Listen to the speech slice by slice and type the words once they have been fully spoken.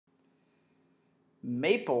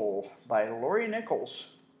Maple by L Nichols.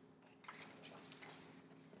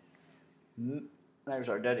 There's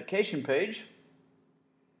our dedication page.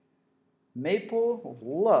 Maple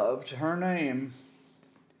loved her name.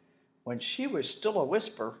 When she was still a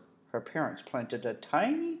whisper, her parents planted a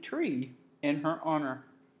tiny tree in her honor.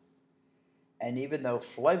 And even though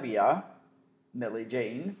Flavia, Millie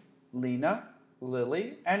Jane, Lena,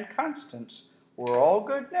 Lily, and Constance were all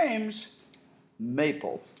good names,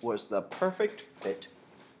 Maple was the perfect fit.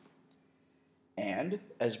 And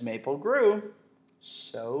as Maple grew,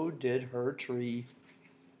 so did her tree.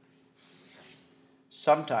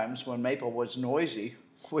 Sometimes when Maple was noisy,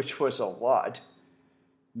 which was a lot,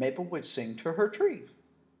 Maple would sing to her tree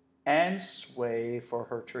and sway for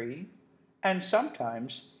her tree and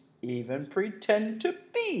sometimes even pretend to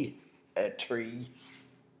be a tree.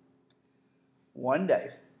 One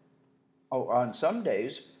day, on some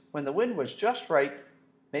days, when the wind was just right,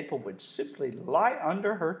 Maple would simply lie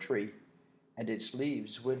under her tree, and its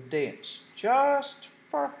leaves would dance just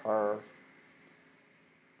for her.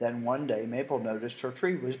 Then one day, Maple noticed her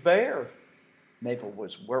tree was bare. Maple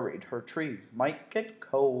was worried her tree might get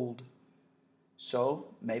cold. So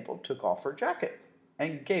Maple took off her jacket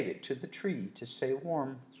and gave it to the tree to stay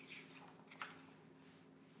warm.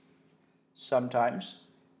 Sometimes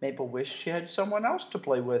Maple wished she had someone else to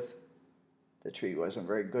play with. The tree wasn't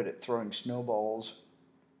very good at throwing snowballs.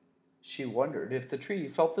 She wondered if the tree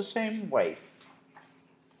felt the same way.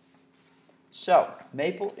 So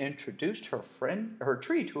Maple introduced her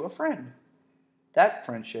tree to a friend. That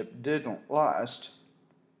friendship didn't last,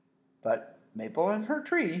 but Maple and her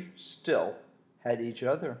tree still had each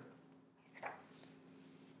other.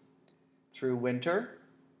 Through winter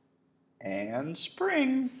and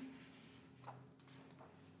spring.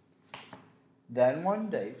 Then one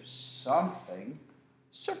day, something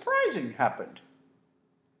surprising happened.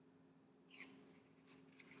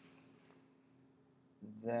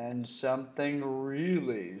 Then something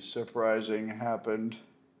really surprising happened.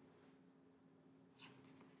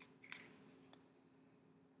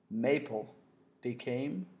 Maple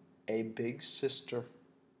became a big sister.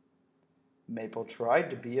 Maple tried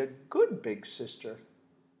to be a good big sister.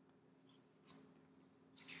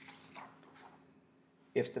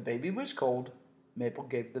 If the baby was cold, Maple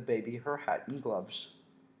gave the baby her hat and gloves.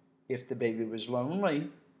 If the baby was lonely,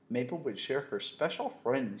 Maple would share her special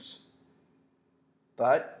friends.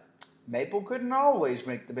 But Maple couldn't always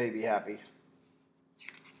make the baby happy.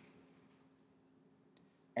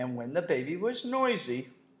 And when the baby was noisy,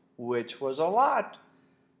 which was a lot,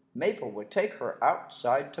 Maple would take her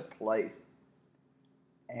outside to play.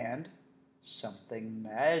 And something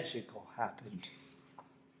magical happened.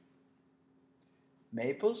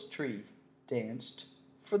 Maple's tree danced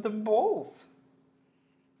for them both.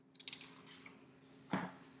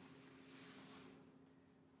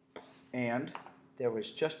 And there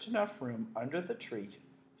was just enough room under the tree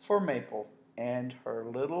for Maple and her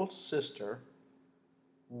little sister,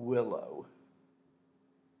 Willow.